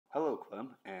Hello,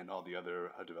 Clem, and all the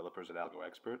other developers at Algo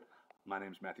Expert. My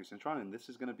name is Matthew Cintron, and this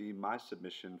is going to be my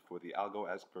submission for the Algo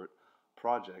Expert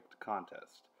Project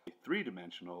Contest, a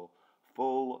three-dimensional,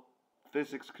 full,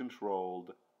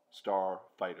 physics-controlled star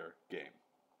fighter game.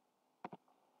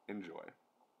 Enjoy.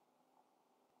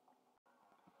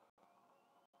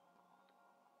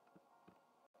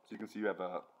 So you can see you have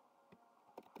a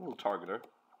little targeter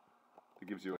that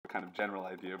gives you a kind of general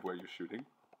idea of where you're shooting.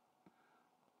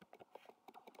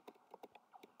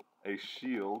 A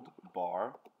shield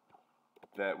bar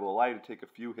that will allow you to take a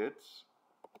few hits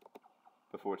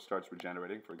before it starts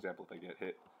regenerating. For example, if I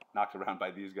get knocked around by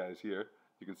these guys here,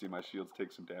 you can see my shields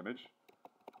take some damage,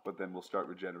 but then we'll start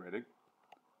regenerating.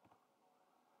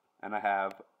 And I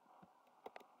have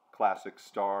classic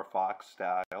Star Fox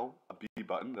style, a B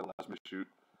button that allows me to shoot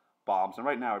bombs, and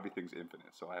right now everything's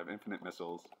infinite, so I have infinite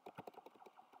missiles,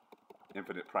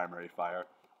 infinite primary fire.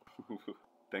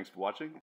 Thanks for watching.